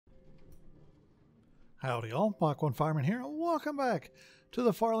Howdy all, Mach 1 Fireman here, and welcome back to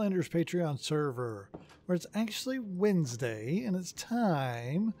the Farlanders Patreon server, where it's actually Wednesday, and it's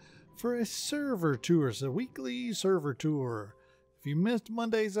time for a server tour. It's a weekly server tour. If you missed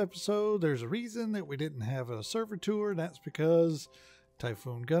Monday's episode, there's a reason that we didn't have a server tour, and that's because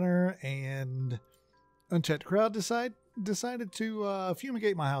Typhoon Gunner and UncheckedCrowd decided to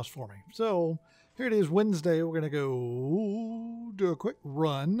fumigate my house for me. So, here it is, Wednesday. We're going to go do a quick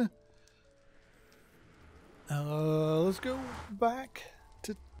run. Let's go back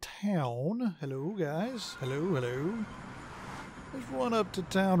to town. Hello, guys. Hello, hello. Let's run up to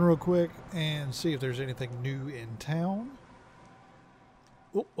town real quick and see if there's anything new in town.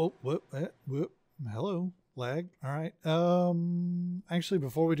 Whoop. Hello, lag. All right. Actually,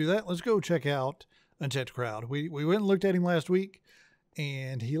 before we do that, let's go check out UncheckedCrowd. We went and looked at him last week,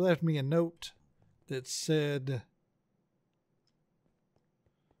 and he left me a note that said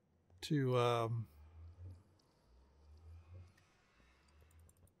to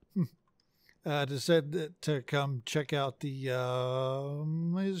just said that to come check out the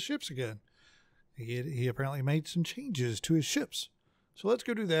his ships again. He apparently made some changes to his ships, so let's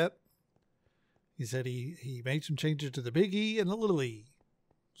go do that. He said he made some changes to the Big E and the Little E,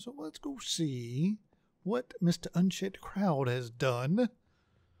 so let's go see what Mr. UncheckedCrowd has done.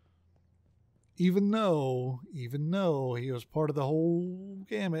 Even though he was part of the whole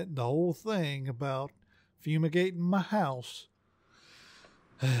gamut, the whole thing about fumigating my house.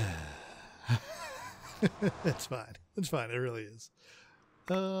 It's fine. It's fine. It really is.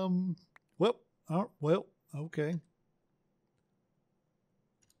 Well, okay.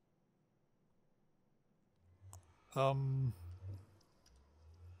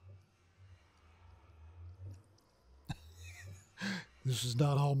 This is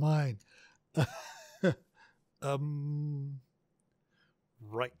not all mine.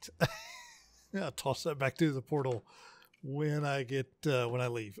 Right. I'll toss that back to the portal when I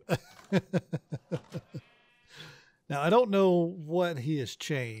leave. Now, I don't know what he has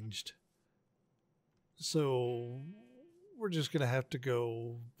changed, so we're just going to have to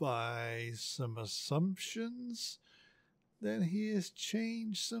go by some assumptions that he has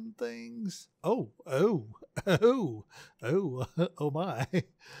changed some things. Oh my.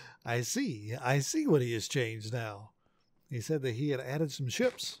 I see what he has changed now. He said that he had added some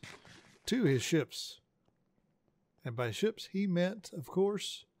ships to his ships. And by ships, he meant, of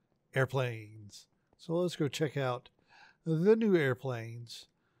course, airplanes. So let's go check out the new airplanes.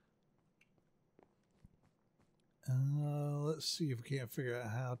 Let's see if we can't figure out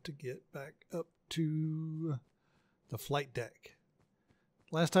how to get back up to the flight deck.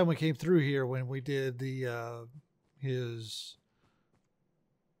 Last time we came through here when we did the his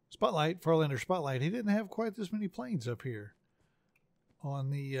spotlight, Farlander spotlight, he didn't have quite this many planes up here on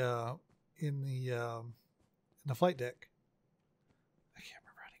the in the flight deck. I can't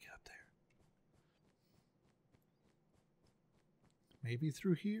remember how to get up there. Maybe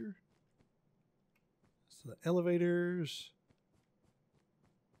through here? So the elevators.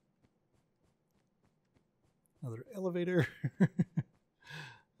 Another elevator.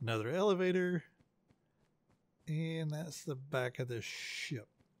 Another elevator. And that's the back of the ship.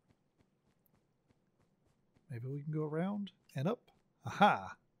 Maybe we can go around and up.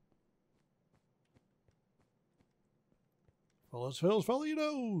 Aha! Follow your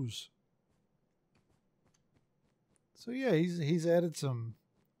nose. So yeah, he's added some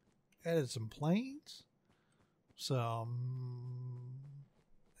planes, some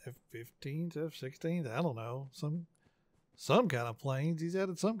F-15s, F-16s. I don't know, some kind of planes. He's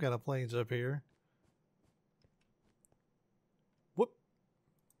added some kind of planes up here. Whoop.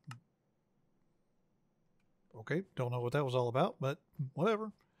 Okay, don't know what that was all about, but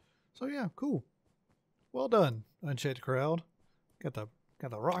whatever. So yeah, cool. Well done, UncheckedCrowd. Got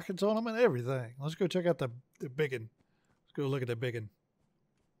the rockets on them and everything. Let's go check out the biggin. Let's go look at the biggin.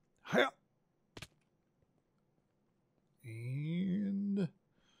 Hiya! And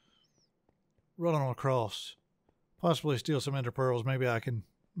run on across. Possibly steal some ender pearls. Maybe I can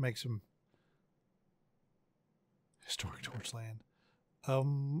make some historic torch land.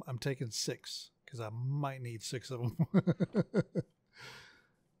 I'm taking 6 because I might need 6 of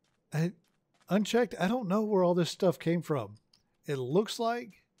them. Unchecked, I don't know where all this stuff came from. It looks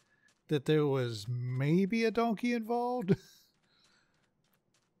like that there was maybe a donkey involved.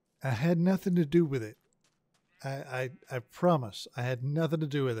 I had nothing to do with it. I promise. I had nothing to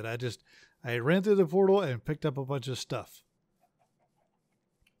do with it. I ran through the portal and picked up a bunch of stuff.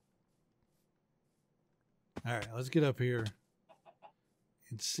 All right, let's get up here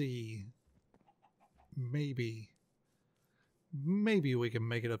and see. Maybe we can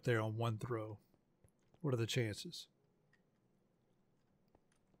make it up there on one throw. What are the chances?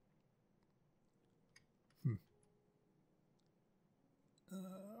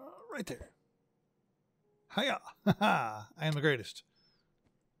 Right there. Hiya! Ha! I am the greatest.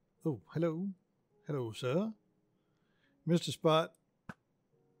 Oh, hello. Hello, sir. Missed a spot.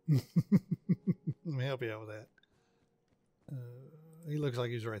 Let me help you out with that. He looks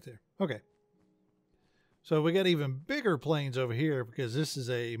like he's right there. Okay. So we got even bigger planes over here because this is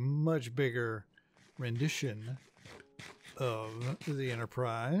a much bigger rendition of the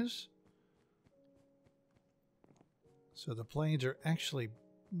Enterprise. So the planes are actually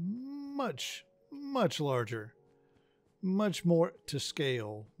much, much larger. Much more to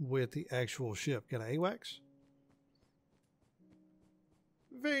scale with the actual ship. Got an AWACS?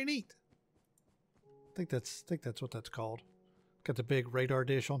 Very neat. I think that's what that's called. Got the big radar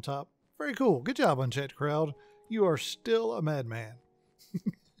dish on top. Very cool. Good job, UncheckedCrowd. You are still a madman.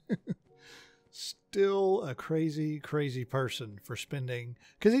 Still a crazy, crazy person for spending...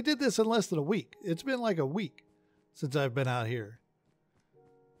 Because he did this in less than a week. It's been like a week since I've been out here.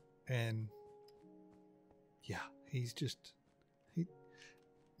 And... yeah, he's just...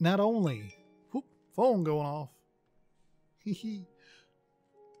 not only... whoop, phone going off.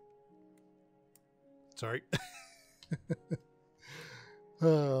 Sorry.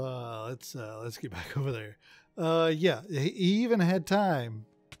 Let's get back over there. Yeah, he even had time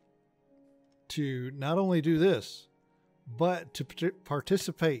to not only do this, but to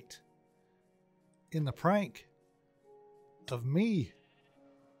participate in the prank of me.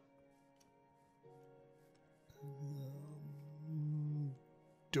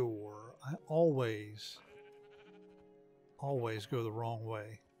 Door. I always go the wrong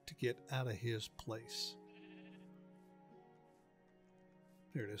way to get out of his place.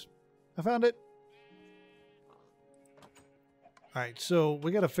 There it is. I found it. All right, so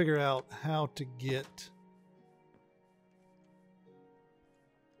we got to figure out how to get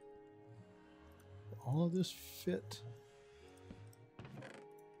all of this fit.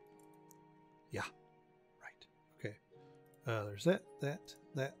 Yeah, right. Okay. There's that,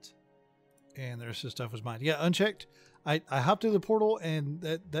 and the rest of the stuff was mine. Yeah, unchecked. I hopped through the portal, and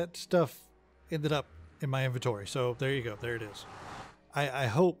that stuff ended up in my inventory. So there you go. There it is. I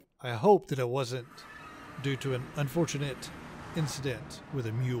hope that it wasn't due to an unfortunate incident with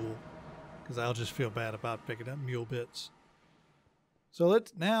a mule, because I'll just feel bad about picking up mule bits. So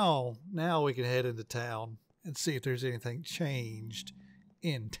let's now we can head into town and see if there's anything changed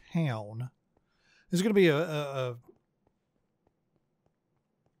in town. This is going to be a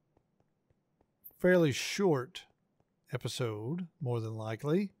fairly short episode, more than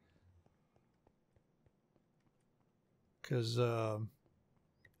likely, because I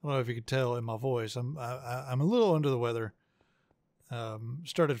don't know if you could tell in my voice, I'm a little under the weather.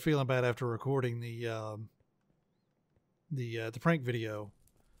 Started feeling bad after recording the prank video,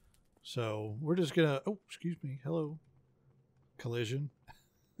 so we're just gonna. Oh, excuse me. Hello, collision.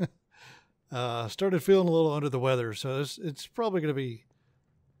 Started feeling a little under the weather, so it's probably gonna be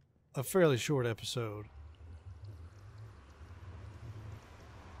a fairly short episode.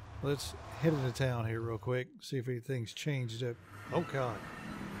 Let's head into town here real quick, see if anything's changed up. Oh God.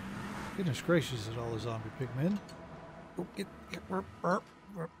 Goodness gracious at all the zombie pigmen. Oh,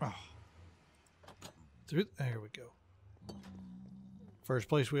 there we go. First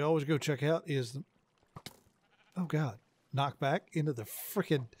place we always go check out is the... oh God. Knock back into the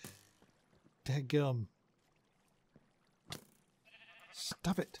frickin' dadgum.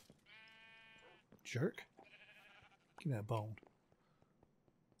 Stop it. Jerk. Give me that bone.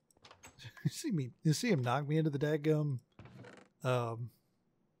 You see him knock me into the dadgum fountain?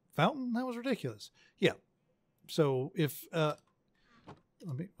 That was ridiculous. Yeah. So if let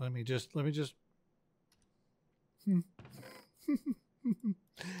me just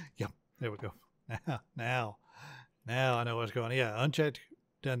yeah, there we go. Now I know what's going on. Yeah, unchecked,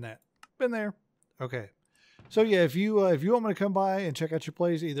 done that. Been there. Okay. So yeah, if you want me to come by and check out your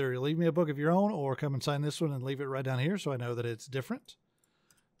place, either leave me a book of your own or come and sign this one and leave it right down here so I know that it's different.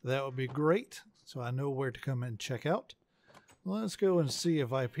 That would be great. So I know where to come and check out. Let's go and see if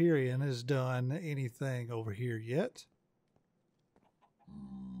Viperian has done anything over here yet.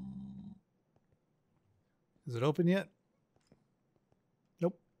 Is it open yet?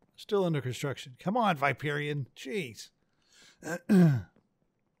 Nope. Still under construction. Come on, Viperian. Jeez.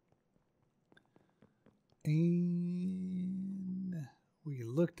 And we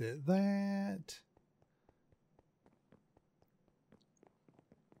looked at that.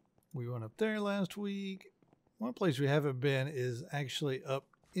 We went up there last week. One place we haven't been is actually up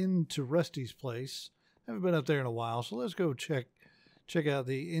into Rusty's place. Haven't been up there in a while, so let's go check check out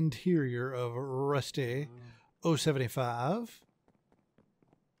the interior of Rusty 075.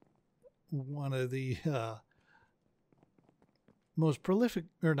 One of the most prolific,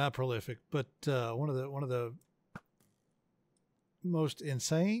 or not prolific, but one of the most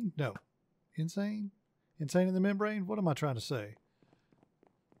insane in the membrane. What am I trying to say?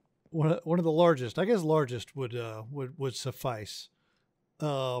 One of the largest. I guess largest would suffice.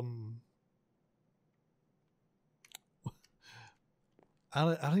 I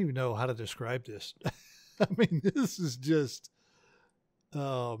don't even know how to describe this. I mean, this is just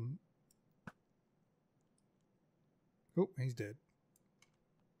oh, he's dead.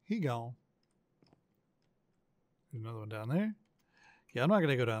 He gone. There's another one down there. Yeah, I'm not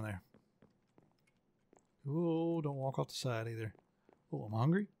gonna go down there. Oh, don't walk off the side either. Oh, I'm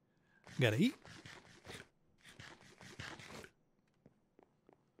hungry. Gotta eat.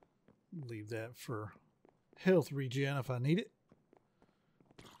 Leave that for health regen if I need it.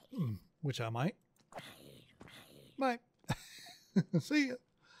 Which I might. See ya.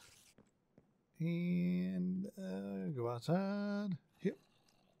 And go outside. Yep.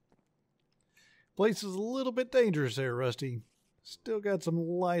 Place is a little bit dangerous there, Rusty. Still got some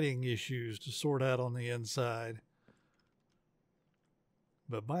lighting issues to sort out on the inside.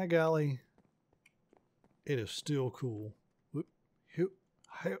 But by golly, it is still cool. Whoop, whoop,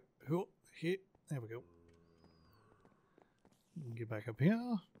 whoop, whoop, hit. There we go. Get back up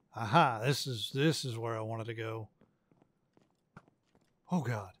here. Aha, this is where I wanted to go. Oh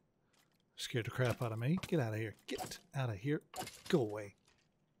God. Scared the crap out of me. Get out of here. Get out of here. Go away.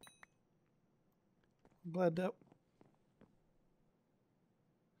 I'm glad that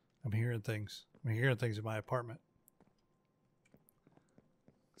I'm hearing things. I'm hearing things in my apartment.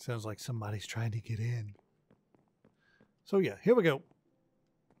 Sounds like somebody's trying to get in. So yeah, here we go.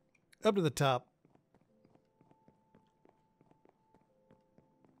 Up to the top.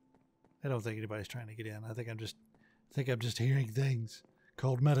 I don't think anybody's trying to get in. I think I'm just hearing things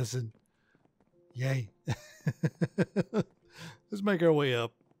called medicine. Yay. Let's make our way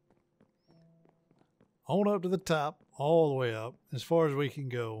up. On up to the top, all the way up, as far as we can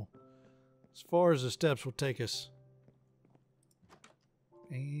go. As far as the steps will take us.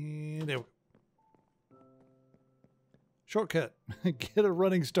 And there we go. Shortcut. Get a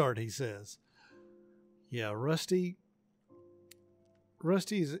running start, he says. Yeah, Rusty's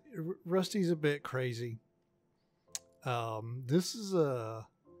a bit crazy. This is a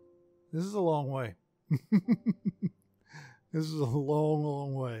long way. This is a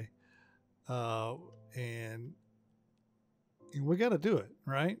long way. And we got to do it,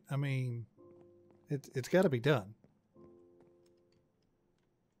 right? I mean, it's got to be done.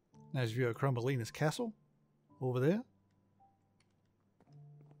 Nice view of Crumbleina's castle over there.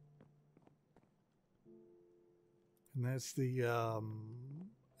 And that's the,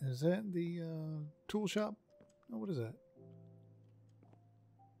 is that the tool shop? Oh, what is that?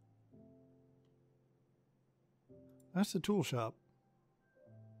 That's the tool shop.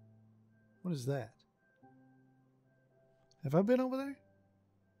 What is that? Have I been over there?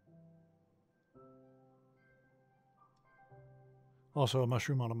 Also a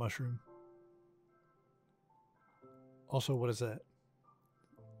mushroom on a mushroom. Also, what is that?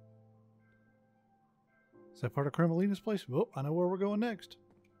 Is that part of Crumbleina's place? Oh, I know where we're going next.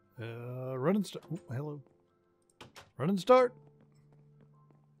 Run and start. Oh, hello. Run and start.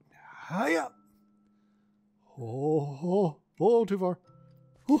 Hiya. Oh, too far.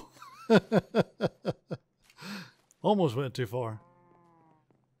 Almost went too far.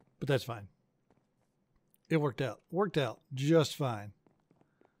 But that's fine. It worked out. Worked out just fine.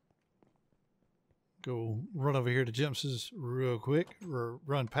 Go run over here to Jims's real quick. Or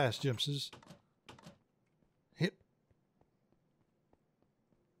run past Jims's. Hit.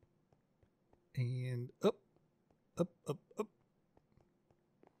 And up. Up, up, up.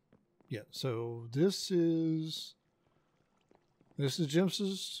 Yeah, so this is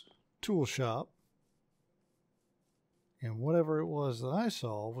Jims's tool shop. And whatever it was that I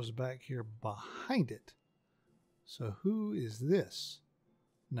saw was back here behind it. So who is this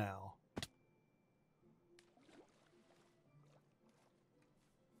now?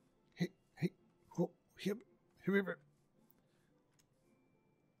 Hey, oh, here.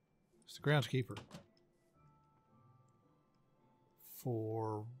 It's the groundskeeper.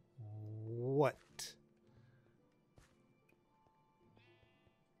 For what?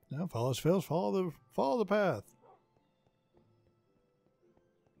 No, follows fails. Follow the path.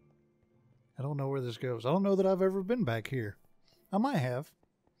 I don't know where this goes. I don't know that I've ever been back here. I might have.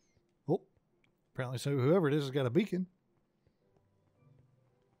 Oh, apparently so. Whoever it is has got a beacon.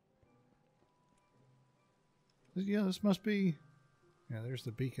 Yeah, this must be Yeah, there's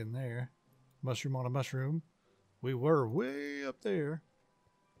the beacon there. Mushroom on a mushroom. We were way up there.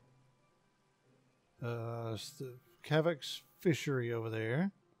 It's the Cavac's fishery over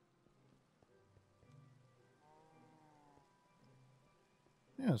there.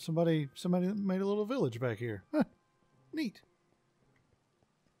 Yeah, somebody made a little village back here. Huh, neat.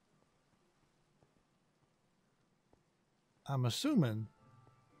 I'm assuming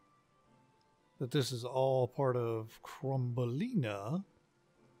that this is all part of Crumbelina.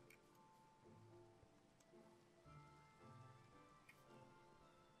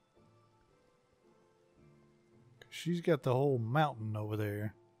 She's got the whole mountain over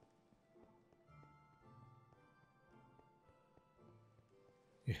there.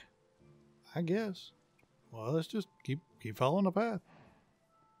 Yeah, I guess. Well, let's just keep following the path.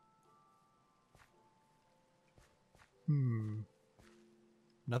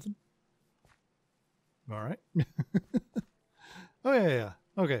 Nothing? All right. Oh, yeah.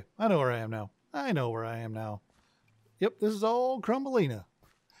 Okay, I know where I am now. Yep, this is all Crumbelina.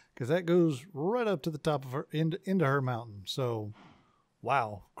 Because that goes right up to the top of her, into her mountain. So,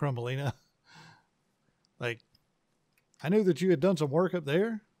 wow, Crumbelina. Like, I knew that you had done some work up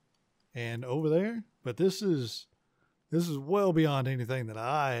there and over there, but this is well beyond anything that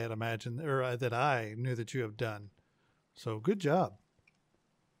I had imagined or that I knew that you have done. So, good job.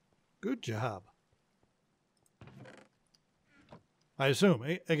 Good job. I assume,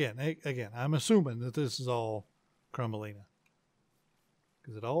 again, I'm assuming that this is all Crumbelina.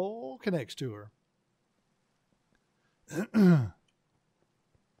 Because it all connects to her.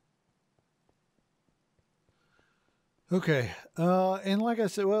 Okay. And like I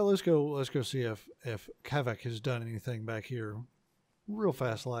said, well, let's go see if Cavac has done anything back here real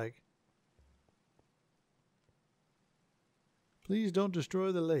fast like. Please don't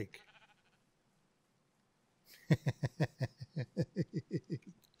destroy the lake.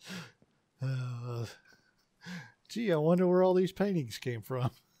 Gee, I wonder where all these paintings came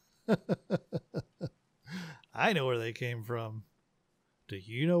from. I know where they came from. Do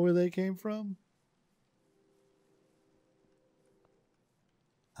you know where they came from?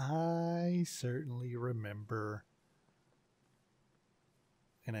 I certainly remember.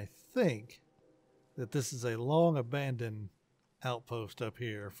 And I think that this is a long abandoned outpost up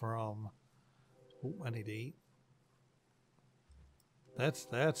here from... Oh, I need to eat. That's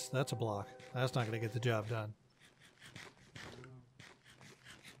a block. That's not going to get the job done.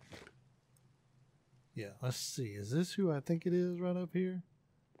 Yeah, let's see. Is this who I think it is right up here?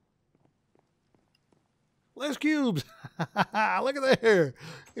 Less cubes! Look at there!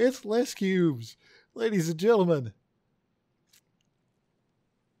 It's less cubes. Ladies and gentlemen.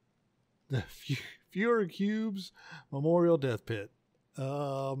 The fewer cubes memorial death pit.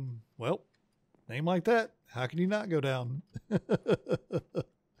 Well, name like that. How can you not go down?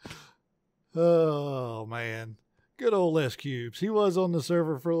 Oh, man. Good old Les Cubes. He was on the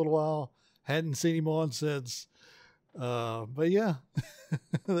server for a little while. Hadn't seen him on since. But yeah,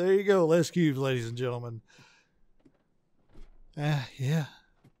 there you go. Les Cubes, ladies and gentlemen. Yeah.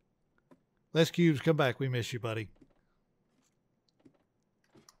 Les Cubes, come back. We miss you, buddy.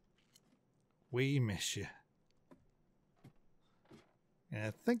 We miss you. And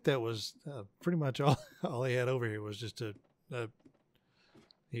I think that was pretty much all he had over here was just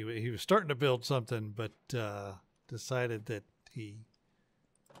he was starting to build something, but decided that he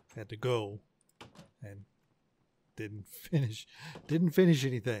had to go and didn't finish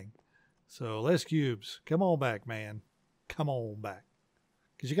anything. So Les Cubes, come on back, man. Come on back.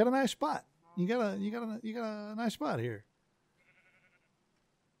 Cause you got a nice spot. You got a nice spot here.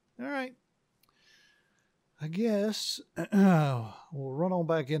 All right. I guess we'll run on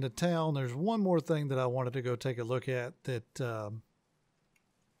back into town. There's one more thing that I wanted to go take a look at that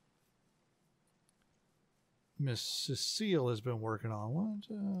Miss Cacille has been working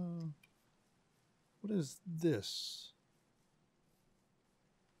on. What is this?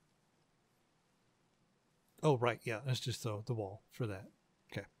 Oh, right. Yeah, that's just the wall for that.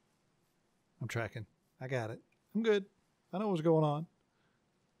 Okay. I'm tracking. I got it. I'm good. I know what's going on.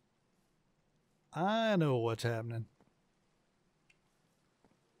 I know what's happening.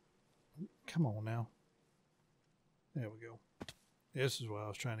 Come on now. There we go. This is what I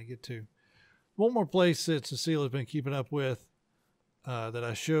was trying to get to. One more place that Cacille has been keeping up with that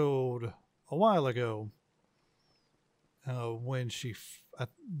I showed a while ago when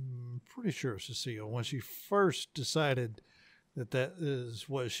I'm pretty sure Cacille, when she first decided that is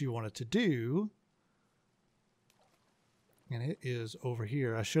what she wanted to do. And it is over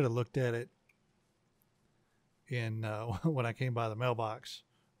here. I should have looked at it in when I came by the mailbox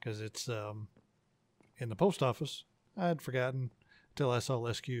because it's in the post office. I had forgotten. till I saw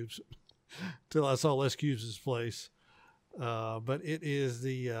less cubes. Till I saw less cubes' place. But it is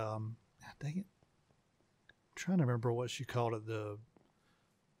the dang it. I'm trying to remember what she called it. The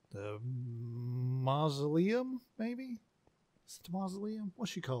mausoleum, maybe? Is it the mausoleum?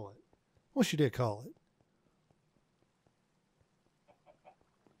 What'd she call it? What she did call it?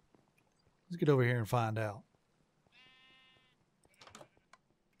 Let's get over here and find out.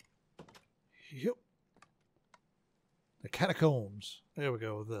 Yep. The catacombs. There we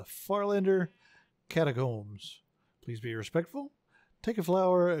go. The Farlander catacombs. Please be respectful. Take a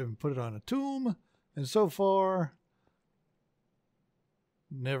flower and put it on a tomb. And so far,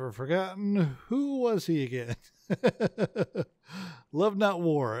 never forgotten. Who was he again? Love Not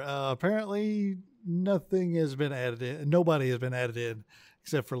War. Apparently, nothing has been added in. Nobody has been added in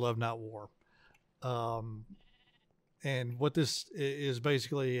except for Love Not War. And what this is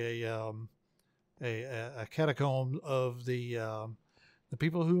basically a catacomb of the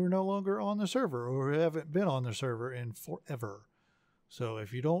people who are no longer on the server or who haven't been on the server in forever. So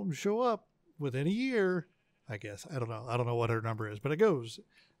if you don't show up within a year, I guess, I don't know what her number is, but it goes.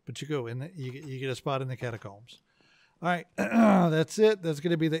 But you go in, you get a spot in the catacombs. All right, that's it. That's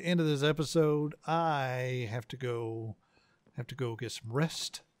going to be the end of this episode. I have to go get some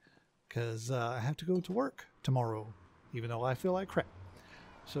rest because I have to go to work tomorrow, even though I feel like crap.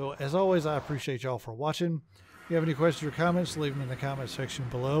 So as always, I appreciate y'all for watching. If you have any questions or comments, leave them in the comment section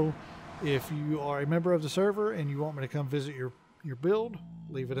below. If you are a member of the server and you want me to come visit your build,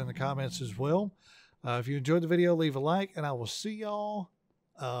 leave it in the comments as well. If you enjoyed the video, leave a like, and I will see y'all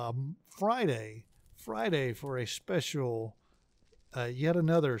Friday for a special, yet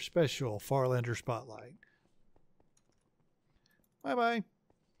another special Farlander Spotlight. Bye-bye.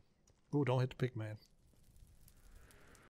 Oh, don't hit the pick man.